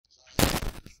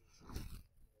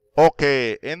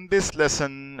Okay, in this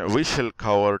lesson we shall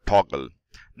cover toggle.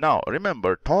 Now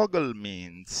remember, toggle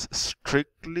means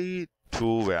strictly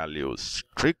two values.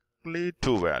 Strictly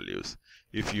two values.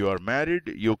 If you are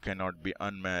married, you cannot be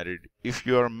unmarried. If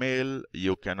you are male,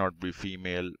 you cannot be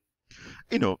female.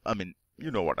 You know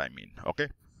what I mean, okay?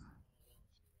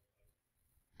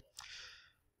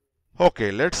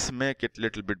 Okay, let's make it a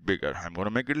little bit bigger. I'm going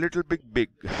to make it a little bit big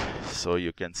so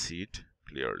you can see it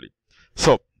clearly.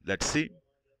 So let's see.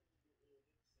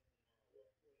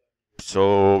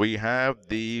 So we have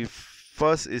the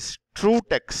first is true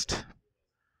text.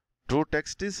 True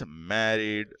text is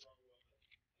married.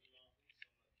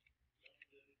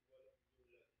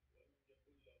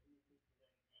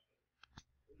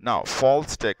 Now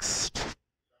false text,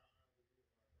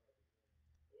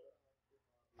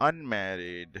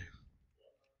 unmarried.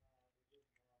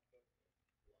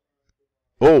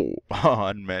 Oh,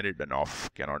 unmarried and off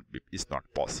cannot be, is not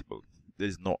possible. There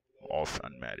is no off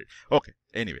unmarried. Okay,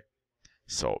 anyway,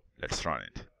 so let's run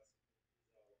it.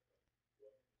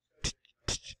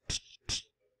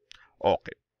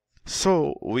 Okay,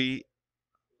 so we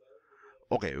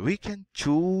can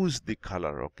choose the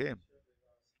color. Okay,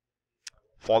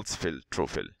 false fill, true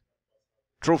fill,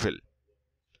 true fill,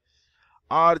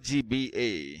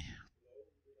 RGBA.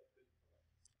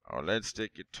 Oh, let's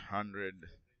take it 100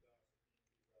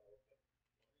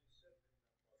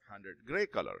 gray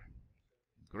color.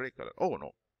 Gray color. Oh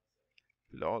no,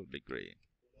 it'll all be gray.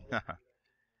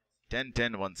 10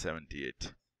 10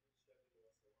 178.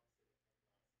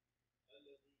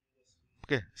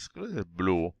 Okay,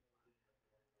 blue.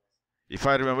 If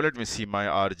I remember, let me see my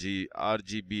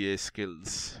RGBA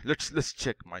skills. Let's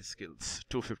check my skills.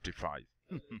 255.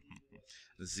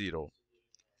 0.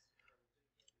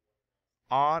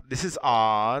 R. This is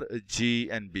R, G,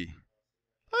 and B.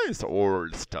 Oh, it's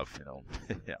old stuff, you know.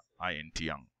 Yeah, I ain't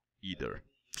young either.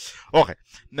 Okay,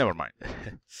 never mind.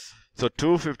 So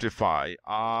 255.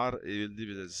 R will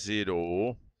be the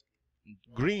 0.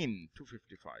 Green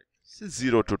 255. This is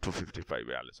 0 to 255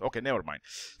 values. Okay, never mind.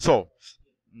 So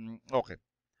okay,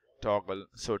 toggle.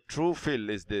 So true fill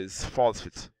is this, false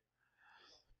fill.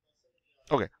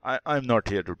 Okay, I'm not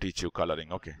here to teach you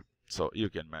coloring. Okay, so you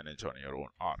can manage on your own.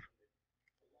 R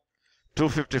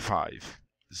 255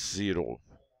 0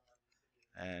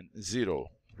 and 0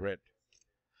 red.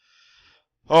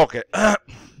 Okay,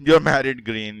 you're married,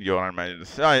 green. You're unmarried.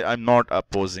 I'm not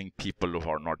opposing people who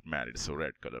are not married, so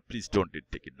red color. Please don't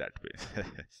take it that way.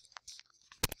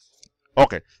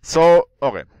 Okay, so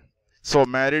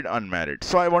married, unmarried.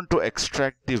 So I want to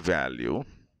extract the value,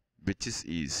 which is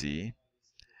easy.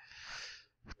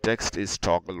 Text is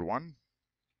toggle 1.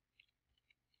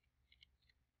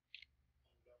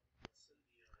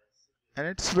 And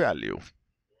its value.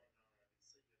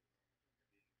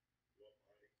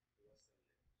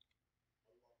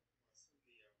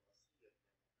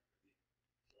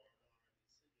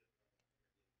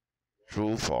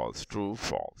 True, false, true,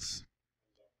 false.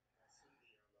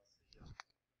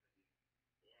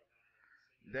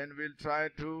 Then we'll try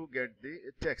to get the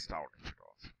text out of it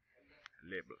also.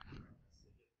 Label.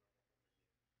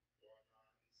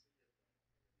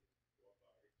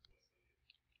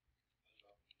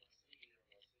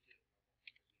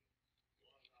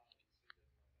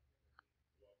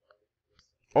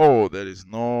 Oh, there is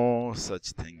no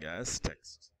such thing as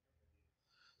text.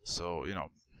 So,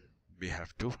 we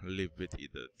have to live with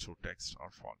either true text or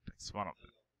false text, one of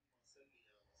them.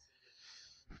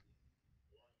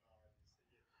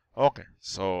 Okay,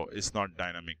 so it's not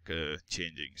dynamic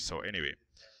changing. So anyway,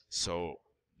 so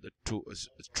the two is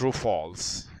true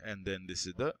false, and then this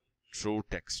is the true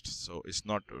text. So it's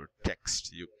not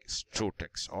text, it's true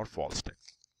text or false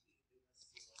text.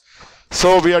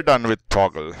 So we are done with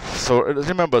toggle. So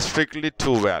remember, strictly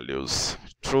two values,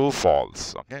 true,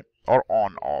 false, okay, or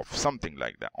on, off, something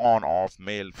like that. On, off,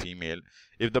 male, female.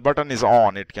 If the button is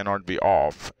on, it cannot be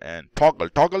off. And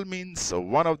toggle means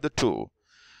one of the two.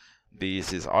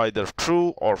 This is either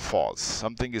true or false.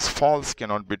 Something is false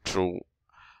cannot be true,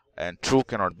 and true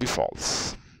cannot be false.